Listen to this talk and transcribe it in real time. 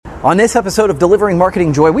On this episode of Delivering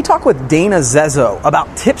Marketing Joy, we talk with Dana Zezzo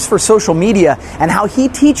about tips for social media and how he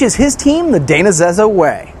teaches his team the Dana Zezzo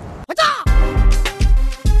way.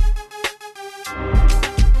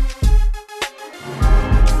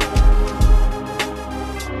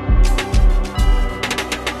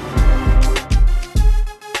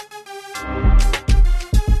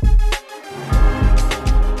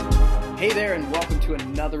 Hey there, and welcome to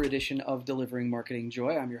another edition of Delivering Marketing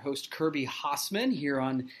Joy. I'm your host, Kirby Hassman, here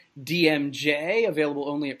on DMJ, available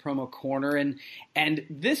only at Promo Corner. And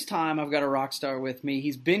this time, I've got a rock star with me.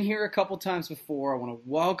 He's been here a couple times before. I want to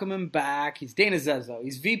welcome him back. He's Dana Zezzo.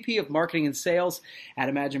 He's VP of Marketing and Sales at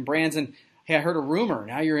Imagine Brands. And hey, I heard a rumor.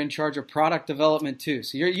 Now you're in charge of product development, too.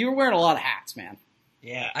 So you're wearing a lot of hats, man.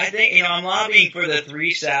 Yeah, I think, I'm lobbying for the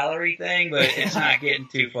 3 salary thing, but it's not getting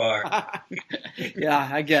too far. Yeah,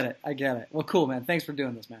 I get it. Well, cool, man. Thanks for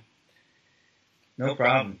doing this, man. No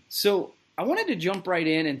problem. So I wanted to jump right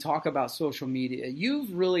in and talk about social media.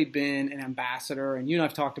 You've really been an ambassador, and you and I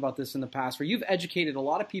have talked about this in the past, where you've educated a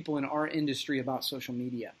lot of people in our industry about social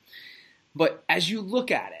media. But as you look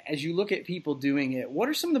at it, as you look at people doing it, what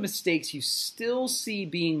are some of the mistakes you still see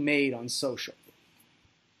being made on social?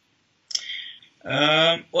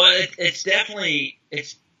 Well, it's definitely,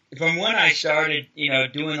 it's from when I started,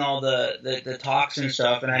 doing all the talks and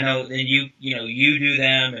stuff, and I know then you do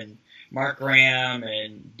them, and Mark Graham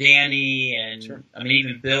and Danny, and sure. I mean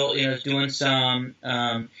even Bill, is doing some.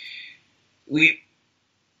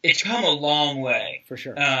 It's come a long way. For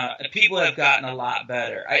sure. People have gotten a lot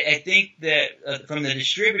better. I think that from the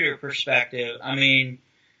distributor perspective, I mean.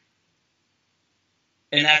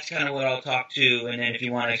 And that's kind of what I'll talk to, and then if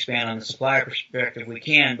you want to expand on the supplier perspective, we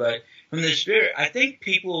can. But from the spirit, I think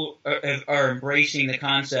people are embracing the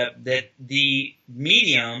concept that the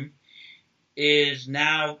medium is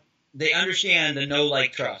now, they understand the know,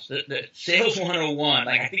 like, trust, the sales 101.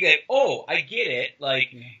 Like, I think that, I get it.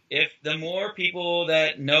 Like, if the more people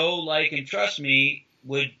that know, like, and trust me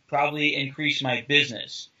would probably increase my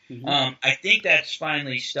business. Mm-hmm. I think that's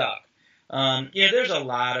finally stuck. There's a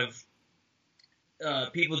lot of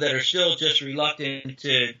people that are still just reluctant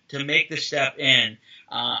to make the step in.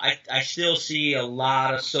 I still see a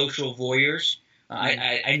lot of social voyeurs.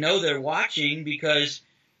 I know they're watching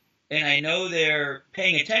and I know they're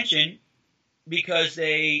paying attention because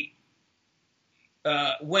they,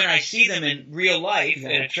 when I see them in real life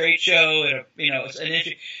at a trade show, at an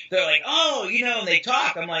interview, they're like, and they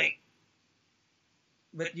talk. I'm like,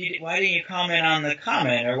 but why didn't you comment on the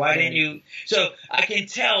comment, or why didn't you? So I can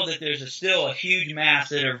tell that there's still a huge mass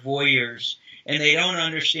that are voyeurs, and they don't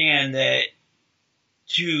understand that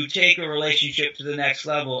to take a relationship to the next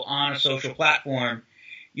level on a social platform,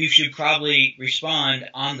 you should probably respond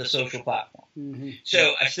on the social platform. Mm-hmm.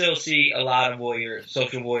 So I still see a lot of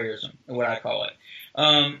social voyeurism, what I call it.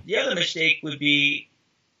 The other mistake would be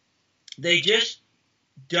they just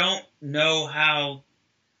don't know how.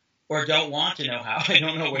 Or don't want to know how. I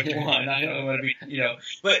don't know which one. I don't want to be,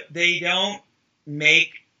 But they don't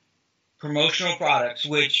make promotional products,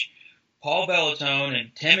 which Paul Bellatone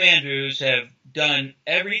and Tim Andrews have done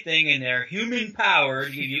everything in their human power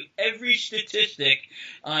to give you every statistic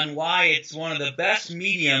on why it's one of the best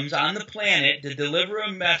mediums on the planet to deliver a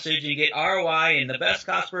message and get ROI and the best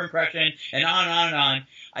cost per impression and on and on and on.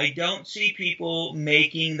 I don't see people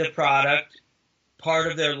making the product part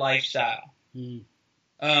of their lifestyle. Mm.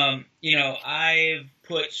 I've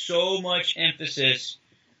put so much emphasis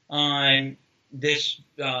on this,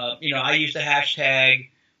 I use the hashtag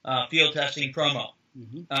field testing promo,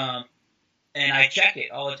 mm-hmm. And I check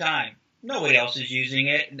it all the time. Nobody else is using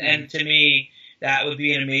it, mm-hmm. And to me, that would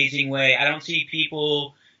be an amazing way. I don't see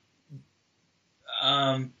people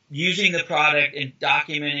using the product and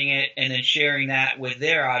documenting it and then sharing that with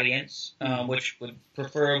their audience, mm-hmm. Which would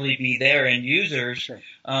preferably be their end users. Sure.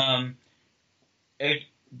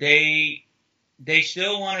 They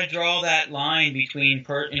still want to draw that line between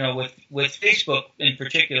with Facebook in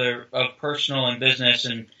particular of personal and business,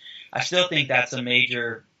 and I still think that's a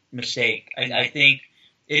major mistake. I think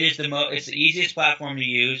it is it's the easiest platform to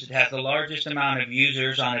use. It has the largest amount of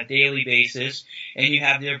users on a daily basis, and you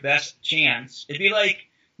have their best chance. It'd be like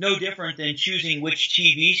no different than choosing which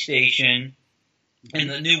TV station in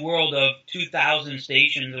the new world of 2,000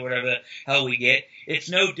 stations or whatever the hell we get. It's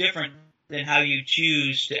no different than how you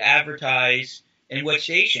choose to advertise in what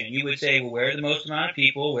station. You would say, well, where are the most amount of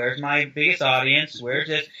people? Where's my biggest audience? Where's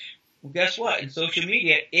this? Well, guess what? In social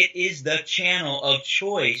media, it is the channel of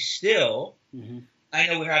choice still. Mm-hmm. I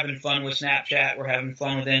know we're having fun with Snapchat. We're having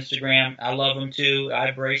fun with Instagram. I love them too. I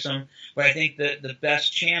embrace them. But I think that the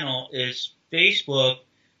best channel is Facebook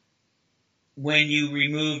when you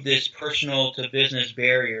remove this personal to business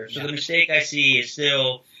barrier. So the mistake I see is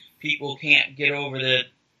still people can't get over the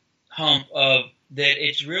hump of that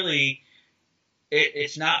it's really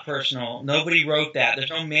it's not personal. Nobody wrote that. There's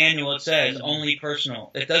no manual that says only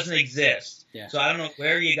personal. It doesn't exist. Yeah. So I don't know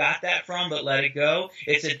where you got that from, but let it go.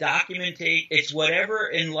 It's a documentation. It's whatever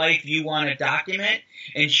in life you want to document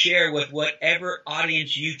and share with whatever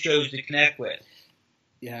audience you chose to connect with.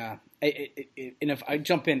 Yeah. And if I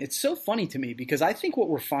jump in, it's so funny to me because I think what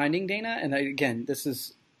we're finding, Dana, and again, this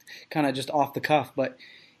is kind of just off the cuff, but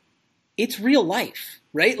it's real life,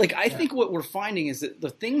 right? Like I think what we're finding is that the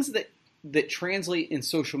things that translate in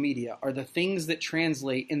social media are the things that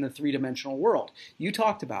translate in the three-dimensional world. You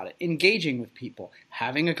talked about it, engaging with people,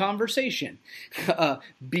 having a conversation,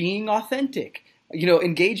 being authentic,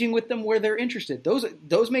 engaging with them where they're interested.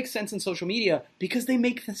 Those make sense in social media because they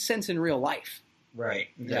make sense in real life. Right,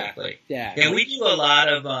 exactly. Yeah, we do a lot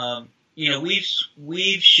of,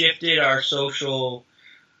 we've shifted our social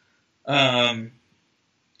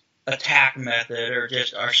attack method or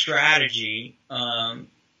just our strategy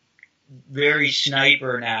very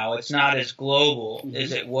sniper now. It's not as global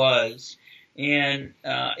as it was. And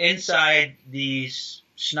inside these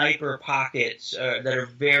sniper pockets that are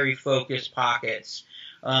very focused pockets,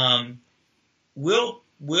 we'll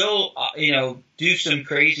do some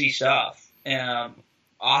crazy stuff,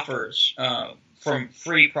 offers from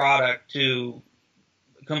free product to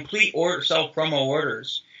complete self-promo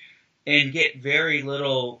orders and get very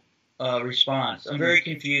little response. I'm very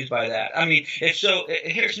confused by that. I mean,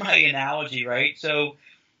 here's my analogy, right? So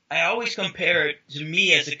I always compare it to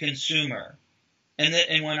me as a consumer. And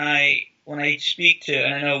when I speak to,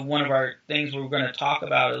 and I know one of our things we're going to talk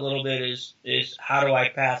about a little bit is how do I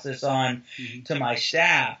pass this on to my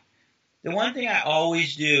staff? The one thing I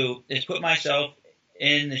always do is put myself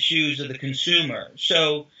in the shoes of the consumer.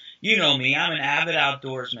 So, you know me, I'm an avid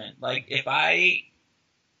outdoorsman. Like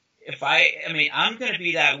I'm going to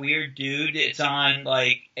be that weird dude that's on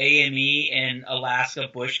like AME in Alaska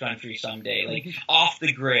bush country someday, like off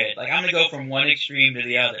the grid. Like I'm going to go from one extreme to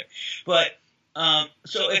the other. But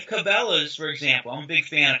so if Cabela's, for example, I'm a big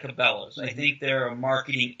fan of Cabela's. I think they're a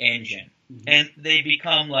marketing engine, and they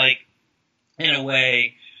become like, in a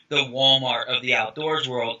way, the Walmart of the outdoors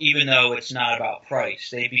world, even though it's not about price.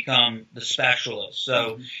 They become the specialist.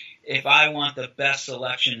 So if I want the best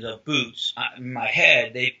selections of boots, in my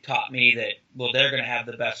head, they've taught me that, well, they're going to have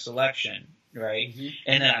the best selection, right?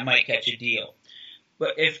 And then I might catch a deal.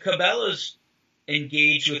 But if Cabela's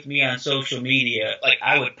engaged with me on social media, like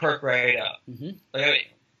I would perk right up. Like,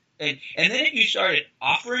 and then if you started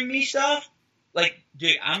offering me stuff, like,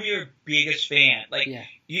 dude, I'm your biggest fan. Like,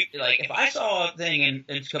 if I saw a thing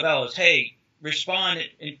in Cabela's, hey, respond,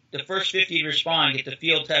 and the first 50 to respond get to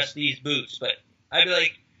field test these boots, but I'd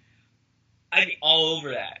be all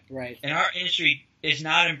over that. Right. And our industry is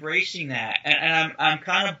not embracing that. And I'm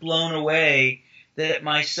kind of blown away that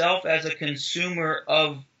myself as a consumer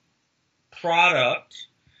of product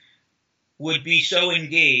would be so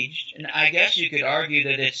engaged. And I guess you could argue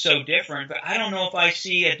that it's so different, but I don't know if I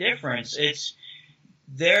see a difference. It's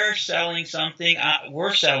they're selling something,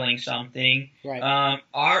 we're selling something. Right.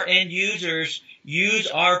 Our end users use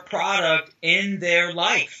our product in their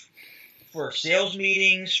life. For sales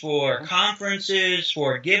meetings, for conferences,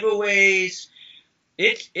 for giveaways,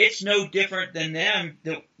 it's no different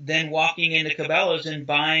than walking into Cabela's and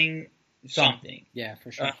buying something. Yeah,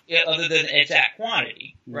 for sure. Other than it's at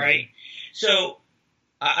quantity, right? So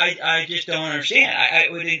I just don't understand. I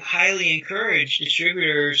would highly encourage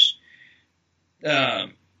distributors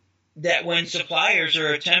that when suppliers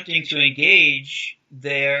are attempting to engage,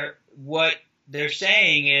 what they're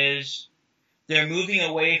saying is, they're moving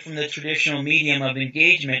away from the traditional medium of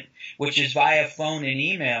engagement, which is via phone and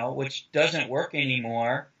email, which doesn't work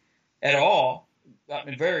anymore at all. I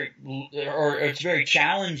mean, it's very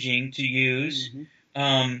challenging to use.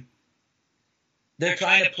 They're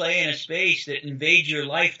trying to play in a space that invades your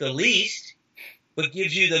life the least, but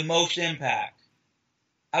gives you the most impact.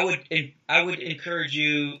 I would encourage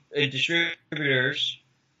you distributors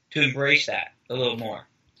to embrace that a little more.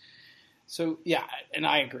 So, yeah, and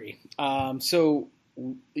I agree. So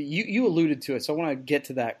you alluded to it, so I want to get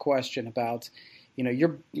to that question about,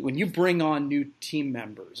 when you bring on new team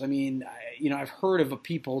members. I mean, I've heard of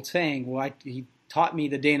people saying, well, he taught me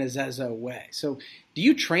the Dana Zezzo way. So do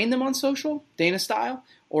you train them on social, Dana style,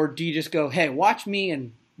 or do you just go, hey, watch me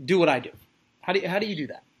and do what I do? How do you do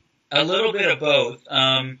that? A little bit of both.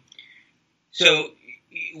 So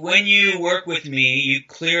when you work with me, you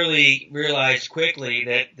clearly realize quickly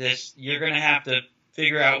that you're going to have to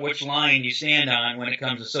figure out which line you stand on when it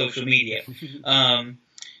comes to social media.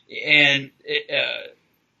 and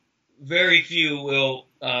very few will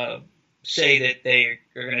say that they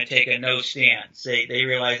are going to take a no stance. They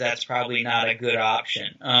realize that's probably not a good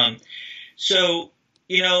option. So,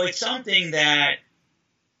 it's something that,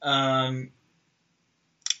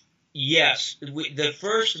 yes, the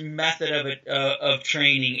first method of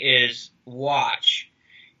training is watch,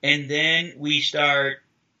 and then we start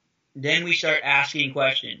asking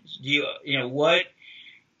questions.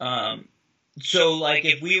 So like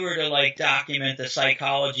if we were to like document the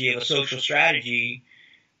psychology of a social strategy,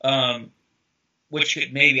 which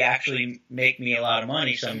could maybe actually make me a lot of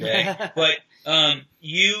money someday, but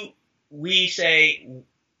we say,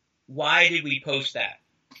 why did we post that?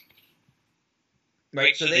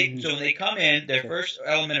 Right, so when they come in, their first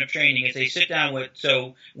element of training is they sit down with.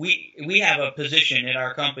 So we have a position in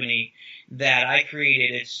our company that I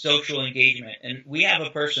created. It's social engagement, and we have a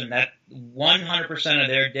person that 100% of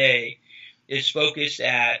their day is focused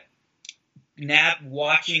at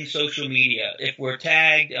watching social media. If we're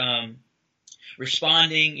tagged,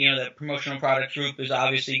 responding, the promotional product group has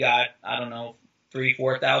obviously got,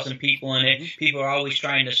 3,000-4,000 people in it. People are always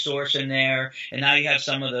trying to source in there. And now you have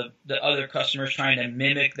some of the other customers trying to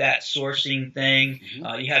mimic that sourcing thing.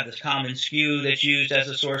 You have this common SKU that's used as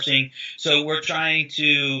a sourcing. So we're trying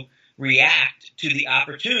to react to the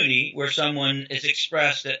opportunity where someone has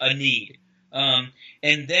expressed a need. And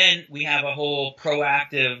then we have a whole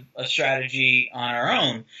proactive strategy on our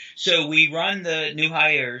own. So we run the new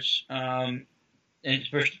hires, and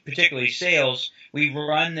particularly sales, we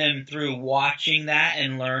run them through watching that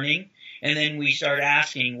and learning, and then we start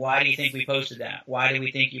asking, why do you think we posted that? Why do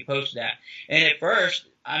we think you posted that? And at first,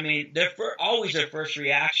 their first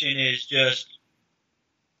reaction is just,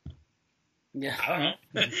 I don't know.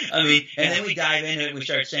 And then we dive into it and we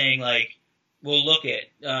start saying, like, well, look at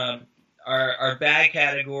our bag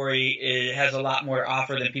category has a lot more to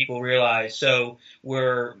offer than people realize. So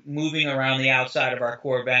we're moving around the outside of our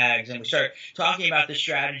core bags, and we start talking about the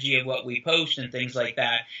strategy of what we post and things like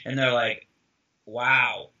that. And they're like,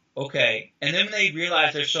 wow, okay. And then when they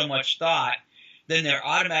realize there's so much thought, then their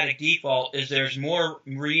automatic default is there's more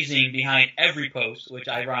reasoning behind every post, which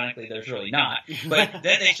ironically there's really not. But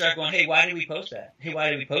then they start going, hey, why did we post that? Hey, why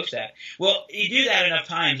did we post that? Well, you do that enough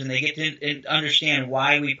times and they get to understand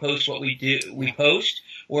why we post what we do. We post,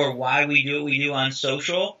 or why we do what we do on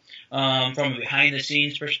social. From a behind the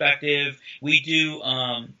scenes perspective, we do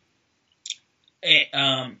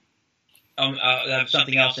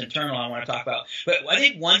something else internal I want to talk about. But I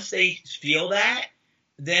think once they feel that,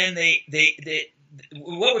 then they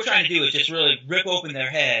what we're trying to do is just really rip open their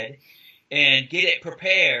head and get it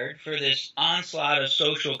prepared for this onslaught of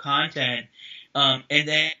social content.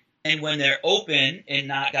 And when they're open and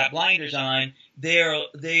not got blinders on,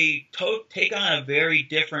 they take on a very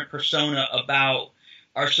different persona about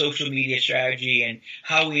our social media strategy and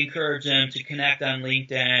how we encourage them to connect on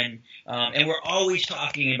LinkedIn. And we're always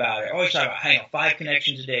talking about it. Always talking about 5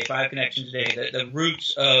 connections a day, the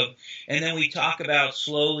roots of, and then we talk about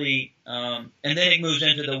slowly, and then it moves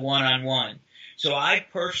into the one-on-one. So I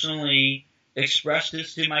personally express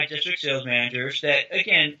this to my district sales managers that,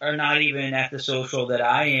 again, are not even at the social that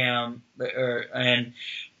I am, and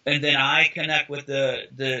then I connect with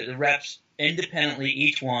the reps independently,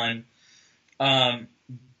 each one,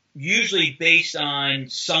 usually based on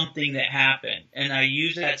something that happened. And I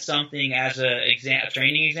use that something as a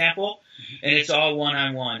training example, and it's all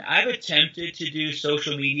one-on-one. I've attempted to do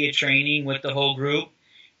social media training with the whole group.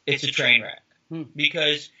 It's a train wreck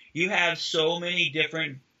because you have so many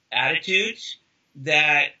different attitudes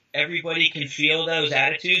that everybody can feel those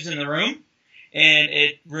attitudes in the room, and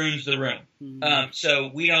it ruins the room.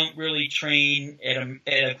 So we don't really train at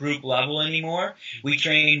a group level anymore. We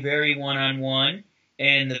train very one-on-one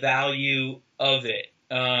and the value of it.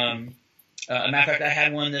 A matter of fact, I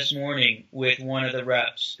had one this morning with one of the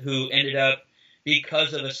reps who ended up,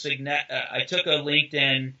 because of I took a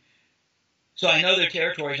LinkedIn, so I know their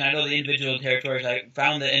territories and I know the individual territories. I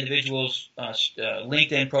found the individual's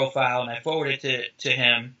LinkedIn profile and I forwarded it to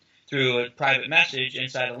him through a private message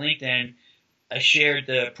inside of LinkedIn. I shared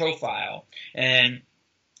the profile and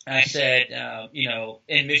I said,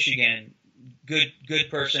 in Michigan, good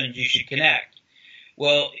person, you should connect.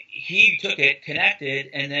 Well, he took it, connected,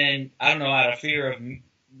 and then, I don't know, out of fear of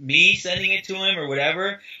me sending it to him or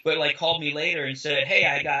whatever, but like called me later and said, hey,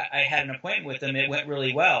 I had an appointment with him. It went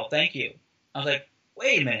really well. Thank you. I was like,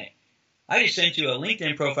 wait a minute. I just sent you a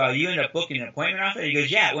LinkedIn profile. You ended up booking an appointment off it? He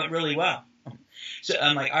goes, yeah, it went really well. So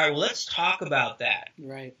I'm like, all right, well, let's talk about that.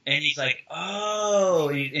 Right. And he's like, oh,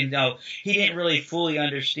 and no, he didn't really fully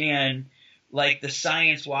understand like the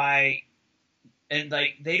science why and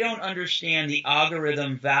like they don't understand the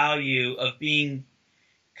algorithm value of being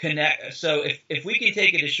connect. So if we can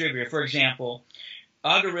take a distributor, for example,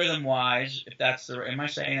 algorithm wise, if that's the, am I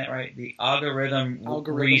saying that right? The algorithm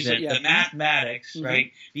reason, the mathematics,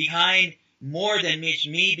 right, behind more than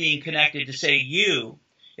me being connected to say you,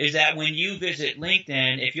 is that when you visit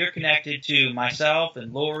LinkedIn, if you're connected to myself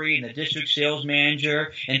and Lori and the district sales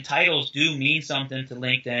manager, and titles do mean something to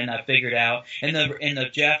LinkedIn, I figured out, and the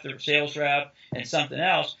Jeff, the sales rep, and something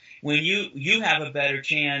else, when you have a better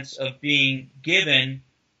chance of being given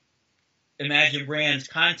Imagine Brands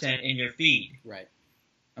content in your feed. Right.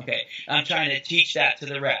 Okay, I'm trying to teach that to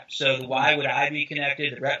the rep. So why would I be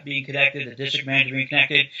connected, the rep being connected, the district manager being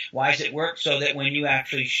connected? Why does it work? So that when you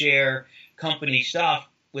actually share company stuff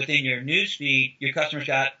within your newsfeed, your customers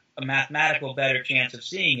got a mathematical better chance of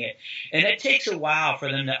seeing it. And it takes a while for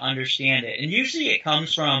them to understand it. And usually it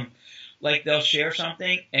comes from, like, they'll share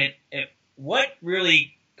something, and what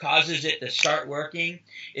really causes it to start working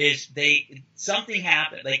is something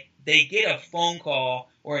happened. Like, they get a phone call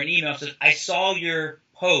or an email that says, I saw your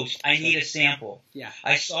post, I need a sample. Yeah.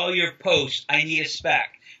 I saw your post, I need a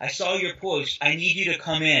spec. I saw your post, I need you to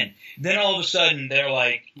come in. Then all of a sudden they're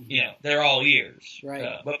like, they're all ears.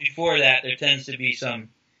 Right. But before that, there tends to be some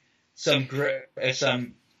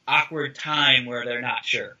awkward time where they're not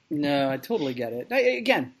sure. No, I totally get it.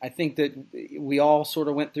 Again, I think that we all sort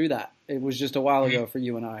of went through that. It was just a while ago for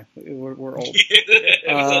you and I. We're old.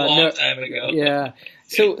 It was a long time ago. Yeah.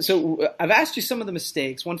 So I've asked you some of the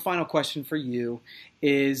mistakes. One final question for you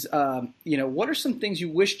is, what are some things you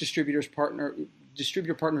wish distributor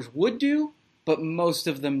partners would do, but most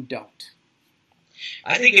of them don't?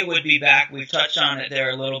 I think it would be back. We've touched on it there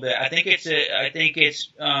a little bit. I think it's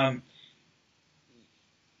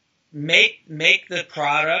make the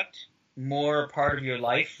product more a part of your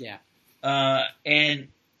life. Yeah. And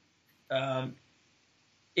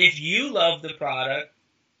if you love the product,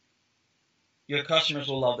 your customers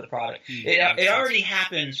will love the product. It already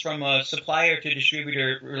happens from a supplier to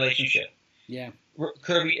distributor relationship. Yeah.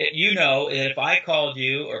 Kirby, that if I called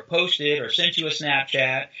you or posted or sent you a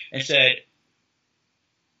Snapchat and said,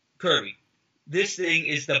 Kirby, this thing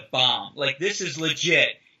is the bomb. Like, this is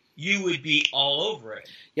legit. You would be all over it.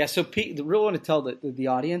 Yeah, so Pete, the real want to tell the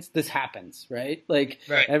audience, this happens, right? Like,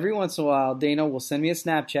 every once in a while, Dana will send me a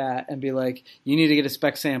Snapchat and be like, you need to get a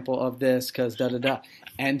spec sample of this because da-da-da.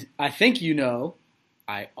 And I think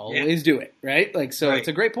I always do it, right? Like, so It's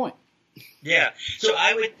a great point. Yeah. So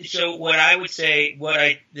what I would say,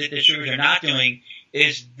 the distributors are not doing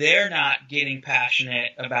is they're not getting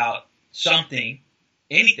passionate about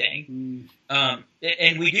anything.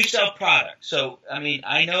 And we do sell products. So, I mean,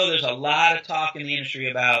 I know there's a lot of talk in the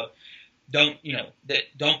industry about don't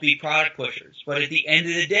be product pushers. But at the end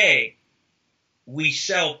of the day, we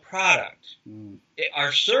sell product.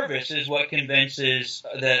 Our service is what convinces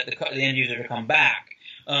the end user to come back.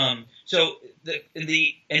 So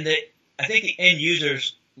I think the end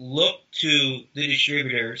users look to the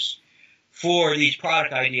distributors for these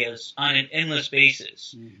product ideas on an endless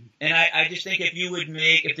basis. Mm-hmm. And I just think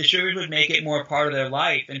if distributors would make it more part of their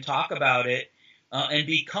life and talk about it and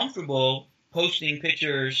be comfortable posting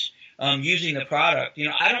pictures using the product.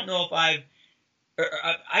 I don't know if I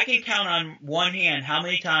can count on one hand how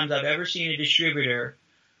many times I've ever seen a distributor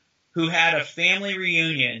who had a family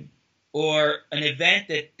reunion or an event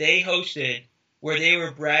that they hosted where they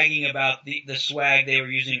were bragging about the swag they were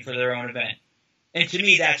using for their own event. And to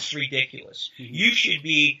me, that's ridiculous. Mm-hmm. You should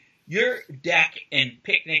be your deck and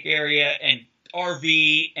picnic area and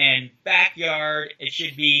RV and backyard. It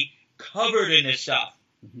should be covered in this stuff.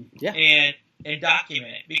 Mm-hmm. Yeah. And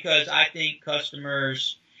document it, because I think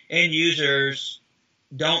customers and users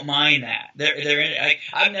don't mind that.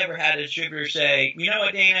 I've never had a distributor say, you know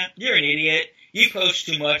what, Dana, you're an idiot. You post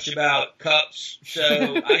too much about cups,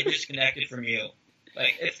 so I disconnected from you.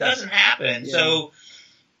 Like, it doesn't happen. Yeah. So.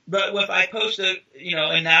 But if I post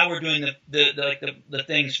and now we're doing the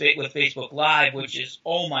things with Facebook Live, which is,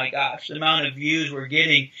 oh my gosh, the amount of views we're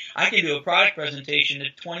getting. I can do a product presentation to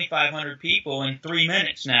 2,500 people in 3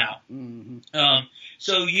 minutes now. Mm-hmm.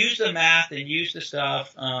 So use the math and use the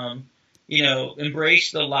stuff.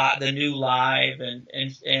 Embrace the new Live and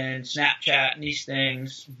Snapchat and these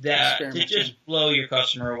things to just blow your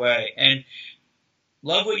customer away. And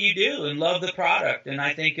love what you do and love the product, and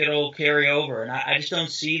I think it'll carry over. And I just don't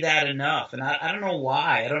see that enough, and I don't know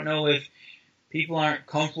why. I don't know if people aren't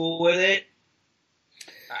comfortable with it.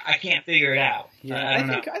 I can't figure it out. Yeah, I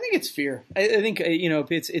think it's fear. I think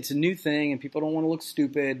it's a new thing, and people don't want to look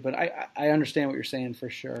stupid. But I understand what you're saying for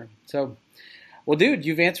sure. So, Well, dude,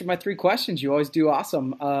 you've answered my 3 questions. You always do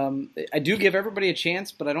awesome. I do give everybody a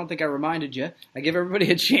chance, but I don't think I reminded you. I give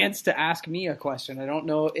everybody a chance to ask me a question. I don't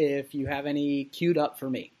know if you have any queued up for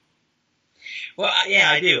me. Well, yeah,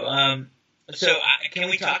 I do. Can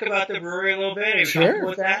we talk about the brewery a little bit? Are you Sure. comfortable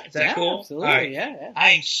with that? Is that cool? Absolutely. All right. Yeah. I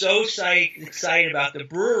am so excited about the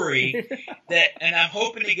brewery and I'm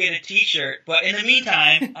hoping to get a T-shirt. But in the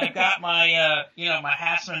meantime, I've got my, my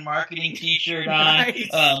Hassman marketing T-shirt on,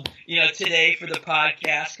 Nice. today for the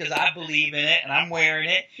podcast because I believe in it and I'm wearing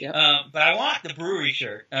it. Yep. But I want the brewery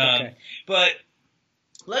shirt. Okay. But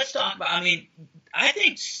let's talk about. I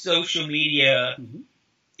think social media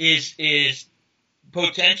is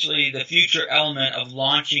potentially the future element of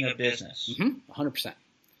launching a business. 100%.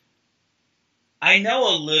 I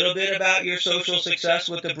know a little bit about your social success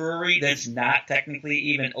with the brewery that's not technically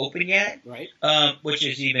even open yet, Right. Which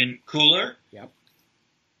is even cooler. Yep.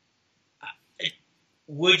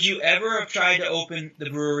 Would you ever have tried to open the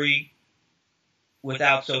brewery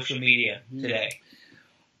without social media today?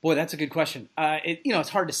 Boy, that's a good question. It's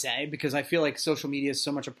hard to say because I feel like social media is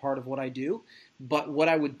so much a part of what I do. But what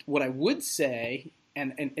I would say,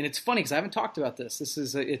 and it's funny because I haven't talked about this.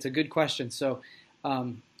 It's a good question. So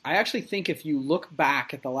I actually think if you look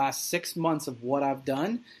back at the last 6 months of what I've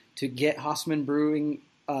done to get Hassman Brewing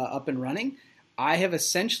up and running, I have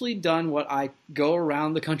essentially done what I go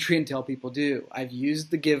around the country and tell people do. I've used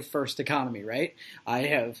the give first economy, right? I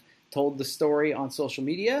have told the story on social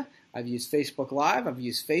media. I've used Facebook Live. I've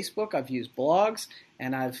used Facebook. I've used blogs,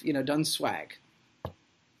 and I've done swag.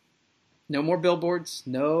 No more billboards.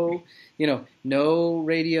 No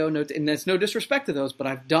radio. And that's no disrespect to those, but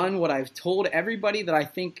I've done what I've told everybody that I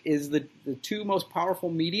think is the 2 most powerful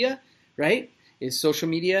media, right? Is social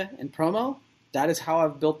media and promo. That is how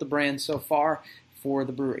I've built the brand so far for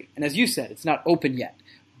the brewery. And as you said, it's not open yet,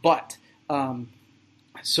 but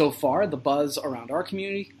so far the buzz around our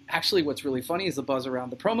community, actually what's really funny is the buzz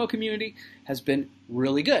around the promo community has been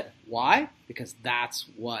really good. Why? Because that's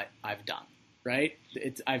what I've done. Right?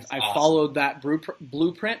 I've awesome. Followed that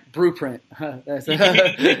blueprint. That's You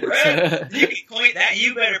can coin that.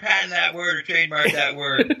 You better patent that word or trademark that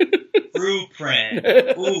word. Blueprint.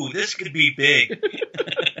 Ooh, this could be big.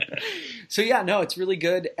 So yeah, no, it's really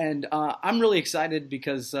good, and I'm really excited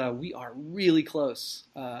because we are really close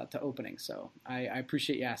to opening. So I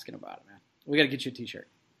appreciate you asking about it, man. We got to get you a T-shirt.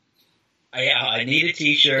 Yeah, I need a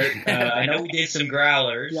T-shirt. I know we did some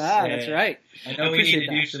growlers. Yeah, that's right. I know we need to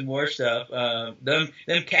do some more stuff. Them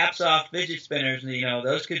caps off fidget spinners,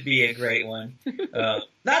 those could be a great one.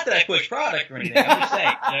 Not that I push product or anything. I'm just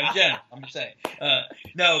saying. Jen, I'm just saying.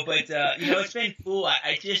 No, but it's been cool.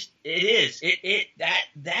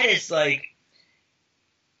 That is like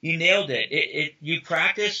you nailed it. You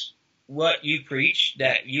practice what you preach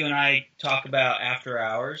that you and I talk about after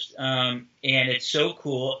hours, and it's so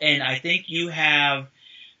cool. And I think you have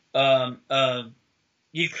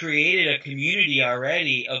you've created a community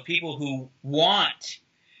already of people who want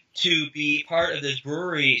to be part of this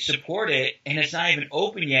brewery, support it, and it's not even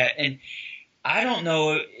open yet. And I don't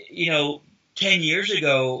know, 10 years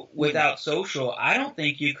ago without social, I don't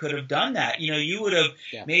think you could have done that. You would have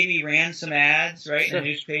maybe ran some ads, right, in the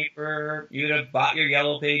newspaper. You would have bought your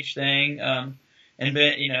Yellow Page thing,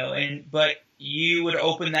 but you would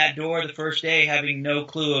open that door the first day having no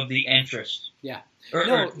clue of the interest. Yeah.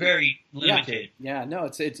 Or very limited. Yeah, no,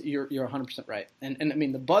 it's you're 100% right. And I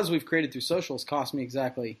mean, the buzz we've created through socials cost me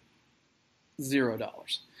exactly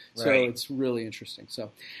 $0. So it's really interesting.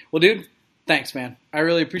 So, well, dude, thanks, man. I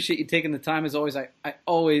really appreciate you taking the time. As always, I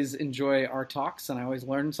always enjoy our talks, and I always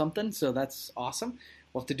learn something, so that's awesome.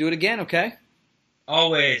 We'll have to do it again, okay?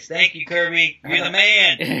 Always. Thank you, Kirby. You're the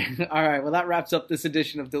man. All right, well, that wraps up this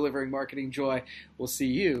edition of Delivering Marketing Joy. We'll see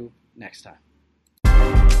you next time.